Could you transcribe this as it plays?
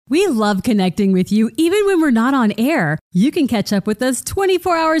We love connecting with you even when we're not on air. You can catch up with us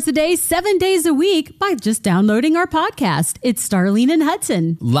 24 hours a day, 7 days a week by just downloading our podcast. It's Starlene and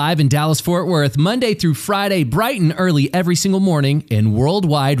Hudson. Live in Dallas-Fort Worth, Monday through Friday, bright and early every single morning, and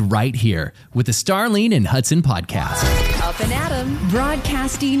worldwide right here with the Starlene and Hudson podcast. Up and Adam,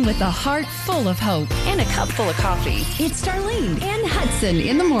 broadcasting with a heart full of hope and a cup full of coffee. It's Starlene and Hudson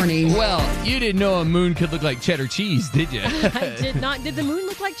in the morning. Well, you didn't know a moon could look like cheddar cheese, did you? I did not. Did the moon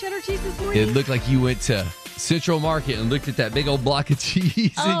look like cheddar cheese this morning? It looked like you went to Central Market and looked at that big old block of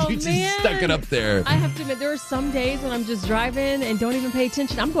cheese and you just stuck it up there. I have to admit, there are some days when I'm just driving and don't even pay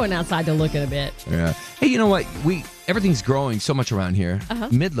attention. I'm going outside to look at a bit. Yeah. Hey, you know what? Everything's growing so much around here.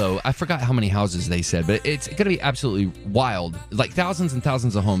 Midlow, I forgot how many houses they said, but it's going to be absolutely wild. Like thousands and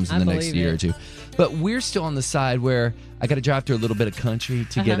thousands of homes in the next year or two. But we're still on the side where I got to drive through a little bit of country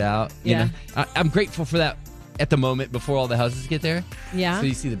to get out. You know? I'm grateful for that at the moment before all the houses get there. Yeah. So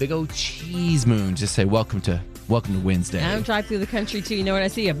you see the big old cheese moon just say, welcome to Wednesday. I'm driving through the country too. You know what I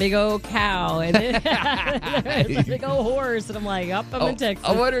see? A big old cow and a big old horse. And I'm like, I'm in Texas.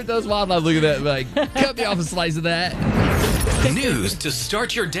 I wonder if those wildlife look at that like, cut me off a slice of that. News to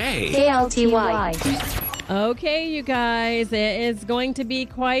start your day. KLTY. Okay, you guys, it is going to be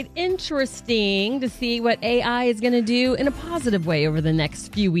quite interesting to see what AI is going to do in a positive way over the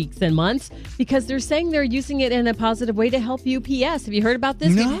next few weeks and months, because they're saying they're using it in a positive way to help UPS. Have you heard about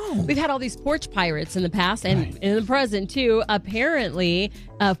this? No. We've had all these porch pirates in the past and in the present, too. Apparently,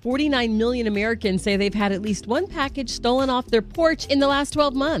 49 million Americans say they've had at least one package stolen off their porch in the last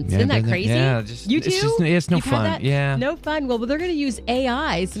 12 months. Isn't that crazy? Yeah, you too? It's no You've had fun. that? Yeah. No fun. Well, they're going to use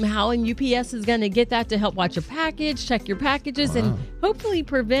AI somehow, and UPS is going to get that to help watch your package, check your packages, and hopefully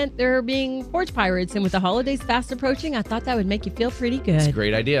prevent there being porch pirates. And with the holidays fast approaching, I thought that would make you feel pretty good. It's a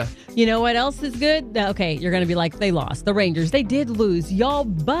great idea. You know what else is good? Okay, you're going to be like, they lost. The Rangers, they did lose, y'all,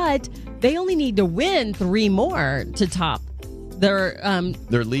 but they only need to win 3 more to top their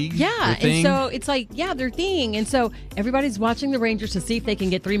league. Yeah, and so it's like, their thing. And so everybody's watching the Rangers to see if they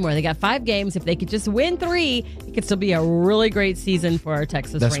can get 3 more. They got 5 games. If they could just win 3, it could still be a really great season for our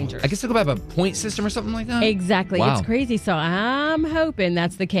Texas Rangers. I guess they'll go have a point system or something like that. Exactly. Wow. It's crazy. So I'm hoping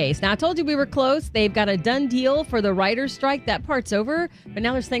that's the case. Now, I told you we were close. They've got a done deal for the writer's strike. That part's over. But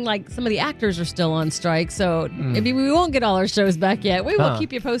now they're saying like some of the actors are still on strike. So maybe we won't get all our shows back yet. We will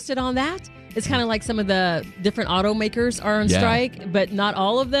keep you posted on that. It's kind of like some of the different automakers are on strike, but not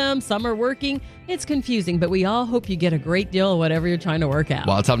all of them. Some are working. It's confusing, but we all hope you get a great deal of whatever you're trying to work out.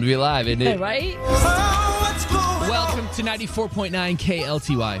 Wild time to be alive, isn't it? Right? Welcome to 94.9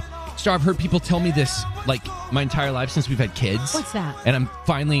 KLTY. Star, I've heard people tell me this like my entire life since we've had kids. What's that? And I'm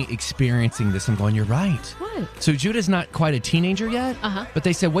finally experiencing this. I'm going, you're right. What? So Judah's not quite a teenager yet, but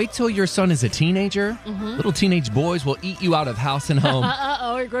they said, wait till your son is a teenager. Little teenage boys will eat you out of house and home.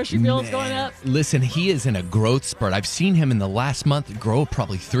 Uh-oh, your grocery bill's going up. Listen, he is in a growth spurt. I've seen him in the last month grow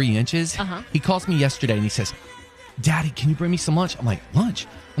probably 3 inches. He calls me yesterday and he says, Daddy, can you bring me some lunch? I'm like, lunch?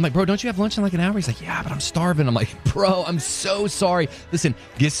 I'm like, bro, don't you have lunch in like an hour? He's like, yeah, but I'm starving. I'm like, bro, I'm so sorry. Listen,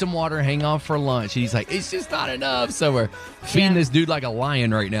 get some water, hang on for lunch. And he's like, it's just not enough. So we're feeding this dude like a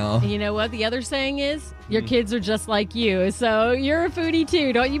lion right now. And you know what the other saying is? Your kids are just like you. So you're a foodie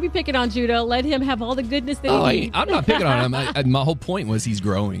too. Don't you be picking on Judah. Let him have all the goodness that he needs. I'm not picking on him. My whole point was he's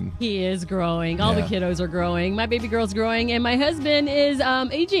growing. He is growing. All the kiddos are growing. My baby girl's growing. And my husband is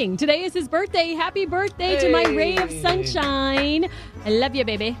aging. Today is his birthday. Happy birthday to my ray of sunshine. I love you,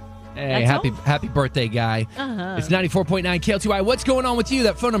 baby. Hey, happy birthday, guy. It's 94.9 KLTY. What's going on with you?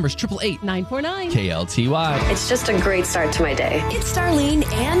 That phone number is 888-949 KLTY. It's just a great start to my day. It's Starlene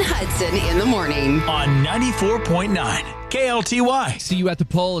and Hudson in the morning. On 94.9 KLTY. See you at the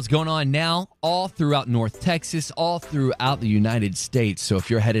poll. It's going on now all throughout North Texas, all throughout the United States. So if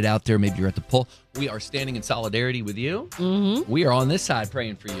you're headed out there, maybe you're at the poll, we are standing in solidarity with you. We are on this side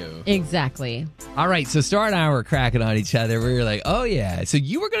praying for you. Exactly. All right, so Star and I were cracking on each other. We were like, oh, yeah. So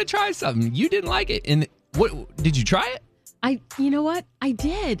you were going to try something. You didn't like it. And what did you try it? You know what? I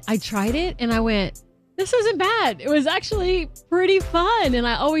did. I tried it and I went, this isn't bad. It was actually pretty fun. And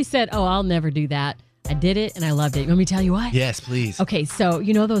I always said, oh, I'll never do that. I did it and I loved it. Let me tell you what? Yes, please. Okay, so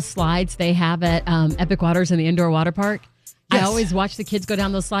you know those slides they have at Epic Waters in the indoor water park? Yes. I always watch the kids go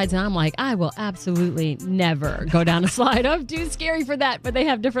down those slides, and I'm like, I will absolutely never go down a slide. I'm too scary for that. But they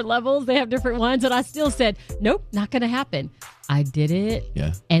have different levels. They have different ones. And I still said, nope, not going to happen. I did it.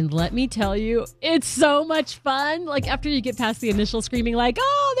 Yeah. And let me tell you, it's so much fun. Like after you get past the initial screaming like,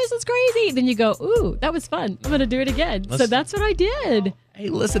 oh, this is crazy. Then you go, ooh, that was fun. I'm going to do it again. So that's what I did. Hey,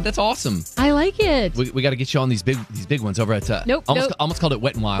 listen, that's awesome. I like it. We got to get you on these big ones over at almost called it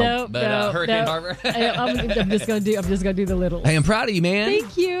Wet and Wild. Hurricane Harbor. I'm just gonna do the little. Hey, I'm proud of you, man.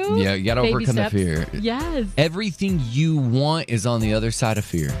 Thank you. Yeah, you got to overcome the fear. Yes. Everything you want is on the other side of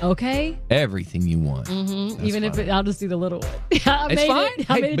fear. Okay. Everything you want. Mm-hmm. Even if I'll just do the little one. It's fine.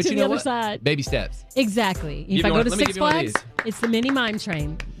 I made it to the other side. Baby steps. Exactly. If I go to Six Flags, it's the mini mime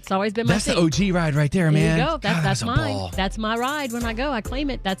train. It's always been my thing. That's the OG ride right there, man. There you go. That's mine. That's my ride when I go. I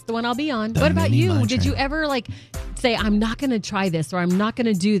claim it. That's the one I'll be on. What about you? Did you ever say, I'm not going to try this or I'm not going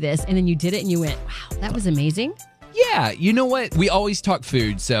to do this, and then you did it and you went, wow, that was amazing? Yeah, you know what? We always talk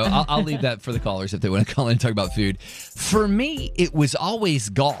food, so I'll leave that for the callers if they want to call in and talk about food. For me, it was always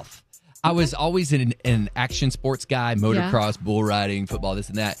golf. I was always an action sports guy, motocross, bull riding, football, this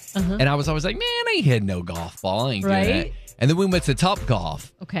and that. And I was always like, man, I ain't hitting no golf ball. I ain't doing that. And then we went to Top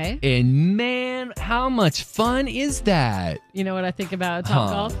Golf. Okay. And man, how much fun is that? You know what I think about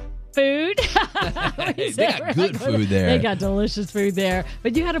Top Golf? Food. They got good food there. They got delicious food there.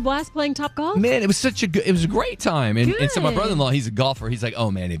 But you had a blast playing Top Golf? Man, it was it was a great time. And so my brother-in-law, he's a golfer. He's like,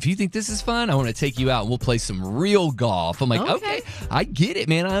 oh man, if you think this is fun, I want to take you out and we'll play some real golf. I'm like, okay, I get it,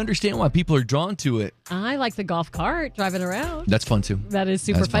 man. I understand why people are drawn to it. I like the golf cart driving around. That's fun too. That is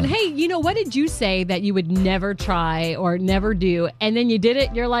super fun. Hey, you know, what did you say that you would never try or never do? And then you did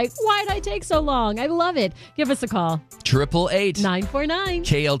it. You're like, why did I take so long? I love it. Give us a call. 888-949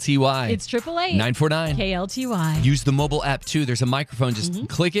 KLTY. It's 888-949 KLTY. Use the mobile app too. There's a microphone. Just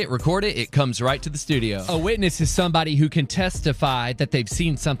click it, record it. It comes right to the studio. A witness is somebody who can testify that they've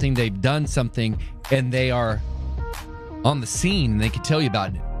seen something, they've done something, and they are on the scene and they can tell you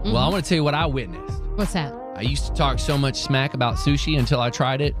about it. Well, I want to tell you what I witnessed. What's that? I used to talk so much smack about sushi until I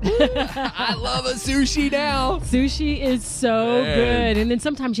tried it. I love a sushi now. Sushi is so good. And then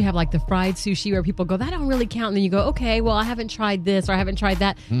sometimes you have like the fried sushi where people go, that don't really count. And then you go, okay, well, I haven't tried this or I haven't tried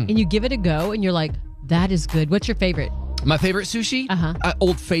that. And you give it a go and you're like, that is good. What's your favorite? My favorite sushi?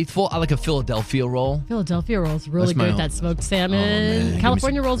 Old Faithful. I like a Philadelphia roll. Philadelphia roll's really good. That smoked salmon.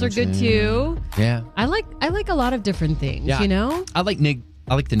 California rolls are good too. Yeah. I like a lot of different things, you know? I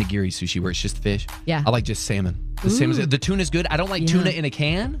like the nigiri sushi where it's just fish. Yeah. I like just salmon. The tuna's good. I don't like tuna in a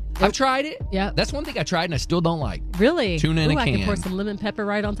can. I've tried it. Yeah. That's one thing I tried and I still don't like. Really? Tuna in a can. I can pour some lemon pepper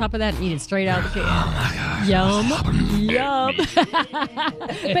right on top of that and eat it straight out of the can. Oh my gosh. Yum.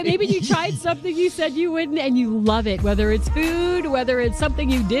 But maybe you tried something you said you wouldn't and you love it, whether it's food, whether it's something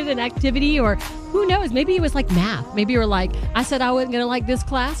you did, an activity, or who knows, maybe it was like math. Maybe you were like, I said I wasn't going to like this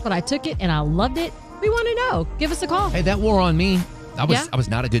class, but I took it and I loved it. We want to know. Give us a call. Hey, that wore on me. I was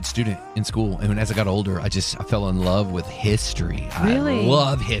not a good student in school, and as I got older, I fell in love with history. Really? I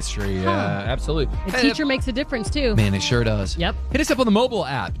love history. Yeah, absolutely. A teacher makes a difference too. Man, it sure does. Yep. Hit us up on the mobile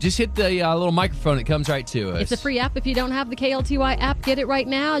app. Just hit the little microphone; it comes right to us. It's a free app. If you don't have the KLTY app, get it right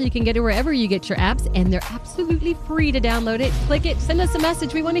now. You can get it wherever you get your apps, and they're absolutely free to download it. Click it. Send us a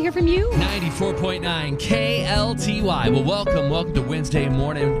message. We want to hear from you. 94.9 KLTY. Well, welcome to Wednesday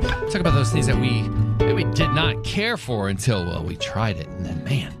morning. Talk about those things that we did not care for until we tried it, and then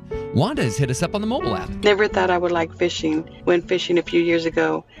man, Wanda has hit us up on the mobile app. Never thought I would like fishing. Went fishing a few years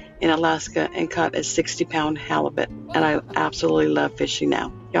ago in Alaska and caught a 60-pound halibut, and I absolutely love fishing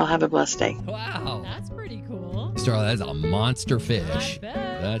now. Y'all have a blessed day. Wow, that's pretty cool. Starla, that's a monster fish. I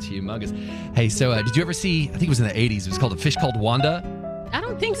bet. That's humongous. Hey, so did you ever see? I think it was in the 80s. It was called A Fish Called Wanda. I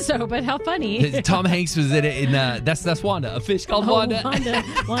don't think so, but how funny. Tom Hanks was in it. That's Wanda. A fish called Wanda.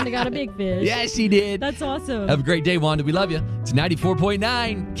 Wanda got a big fish. Yeah, she did. That's awesome. Have a great day, Wanda. We love you. It's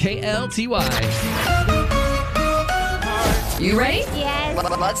 94.9 KLTY. You ready? Yes.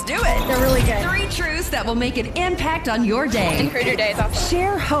 Let's do it. They're really good. 3 truths that will make an impact on your day. Improve your days off.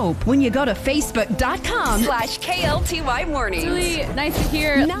 Share hope when you go to facebook.com/KLTY mornings. It's really nice to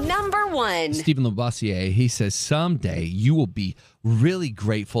hear. Number 1. Stephen Labossiere, he says, someday you will be really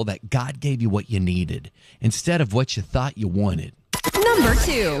grateful that God gave you what you needed instead of what you thought you wanted. Number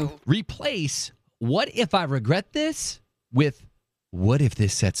 2. Replace what if I regret this with what if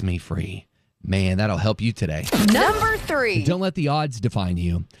this sets me free. Man, that'll help you today. Number 3. Don't let the odds define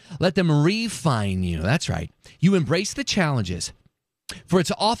you. Let them refine you. That's right. You embrace the challenges. For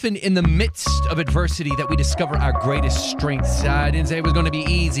it's often in the midst of adversity that we discover our greatest strengths. I didn't say it was going to be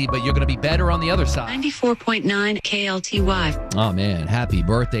easy, but you're going to be better on the other side. 94.9 KLTY. Oh, man. Happy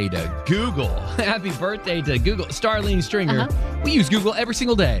birthday to Google. Happy birthday to Google. Starlene Stringer. We use Google every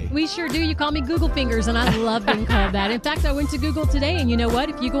single day. We sure do. You call me Google Fingers, and I love being called that. In fact, I went to Google today, and you know what?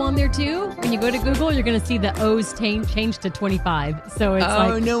 If you go on there, too, when you go to Google, you're going to see the O's change to 25. So it's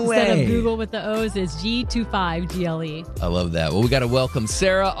instead of Google with the O's, it's G25GLE. I love that. Well, we got to welcome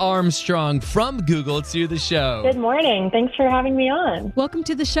Sarah Armstrong from Google to the show. Good morning. Thanks for having me on. Welcome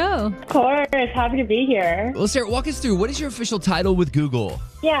to the show. Of course. Happy to be here. Well, Sarah, walk us through. What is your official title with Google?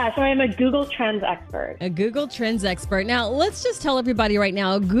 Yeah, so I'm a Google Trends expert. A Google Trends expert. Now, let's just tell everybody right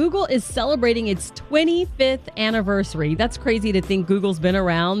now, Google is celebrating its 25th anniversary. That's crazy to think Google's been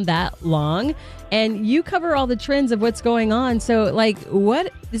around that long. And you cover all the trends of what's going on. So,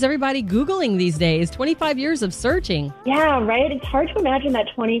 what is everybody Googling these days? 25 years of searching. Yeah, right? It's hard to imagine that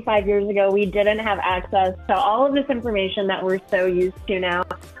 25 years ago we didn't have access to all of this information that we're so used to now.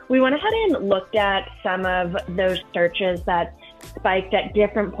 We went ahead and looked at some of those searches that spiked at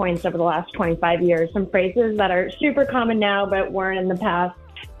different points over the last 25 years. Some phrases that are super common now but weren't in the past.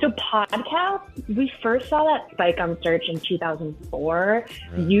 So podcasts, we first saw that spike on search in 2004,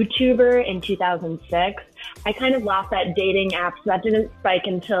 right. YouTuber in 2006. I kind of lost that dating apps. That didn't spike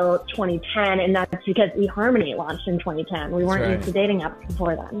until 2010, and that's because eHarmony launched in 2010. We weren't used to dating apps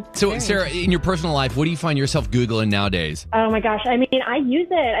before then. So, Sarah, in your personal life, what do you find yourself Googling nowadays? Oh my gosh. I mean, I use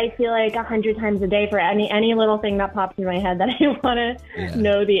it, I feel like 100 times a day for any little thing that pops in my head that I want to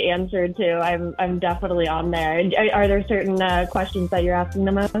know the answer to. I'm definitely on there. Are there certain questions that you're asking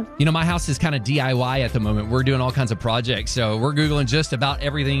the most? You know, my house is kind of DIY at the moment. We're doing all kinds of projects, so we're Googling just about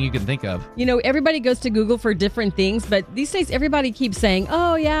everything you can think of. You know, everybody goes to Google for different things, but these days everybody keeps saying,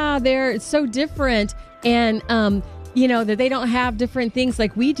 oh yeah, they're so different, and that they don't have different things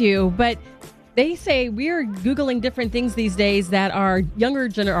like we do. But they say we're Googling different things these days that our older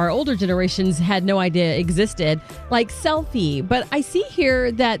generations had no idea existed, like selfie. But I see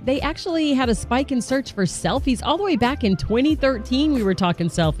here that they actually had a spike in search for selfies all the way back in 2013. We were talking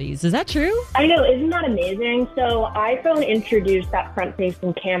selfies. Is that true? I know. Isn't that amazing? So iPhone introduced that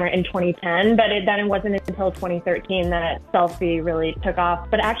front-facing camera in 2010, but then it wasn't until 2013 that selfie really took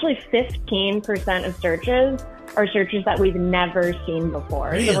off. But actually 15% of searches are searches that we've never seen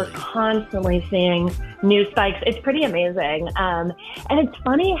before. Really? So we're constantly seeing new spikes. It's pretty amazing. And it's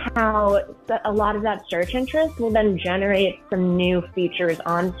funny how a lot of that search interest will then generate some new features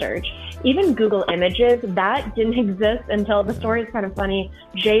on search. Even Google Images, that didn't exist until, the story is kind of funny.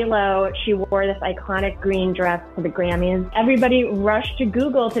 J-Lo, she wore this iconic green dress to the Grammys. Everybody rushed to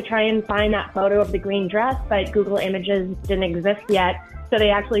Google to try and find that photo of the green dress, but Google Images didn't exist yet. So they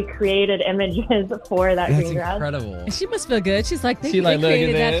actually created images for that green dress. That's incredible. She must feel good. She's like, they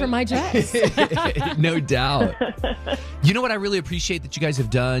created that for my dress. No doubt. You know what I really appreciate that you guys have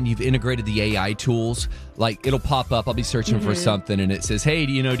done? You've integrated the AI tools. Like, it'll pop up. I'll be searching for something, and it says, hey,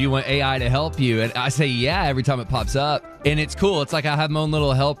 do you want AI to help you? And I say, yeah, every time it pops up. And it's cool. It's like I have my own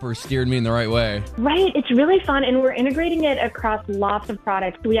little helper steering me in the right way. Right. It's really fun. And we're integrating it across lots of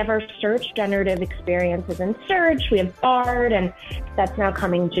products. We have our search generative experiences in search. We have Bard, and that's now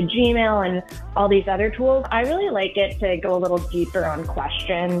coming to Gmail and all these other tools. I really like it to go a little deeper on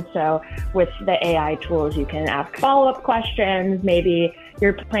questions. So with the AI tools, you can ask follow-up questions. Maybe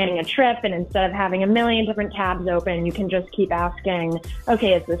you're planning a trip, and instead of having a million different tabs open, you can just keep asking,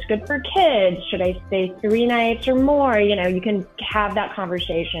 okay, is this good for kids? Should I stay 3 nights or more? You can have that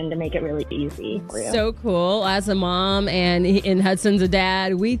conversation to make it really easy for you. So cool. As a mom and Hudson's a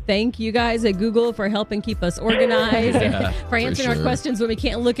dad, we thank you guys at Google for helping keep us organized, for answering our questions when we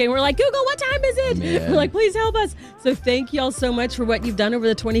can't look in. We're like, Google, what time is it? Yeah. We're like, please help us. So thank you all so much for what you've done over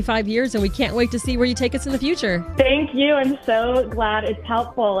the 25 years, and we can't wait to see where you take us in the future. Thank you. I'm so glad it's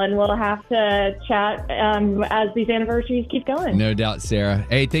helpful, and we'll have to chat as these anniversaries keep going. No doubt, Sarah.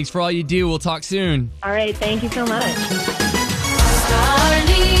 Hey, thanks for all you do. We'll talk soon. All right. Thank you so much.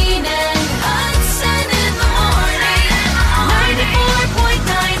 Starlene and Hudson in the morning.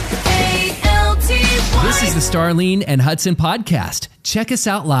 94.9 KLTY. This is the Starlene and Hudson podcast. Check us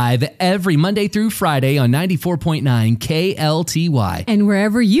out live every Monday through Friday on 94.9 KLTY. And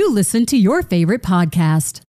wherever you listen to your favorite podcast.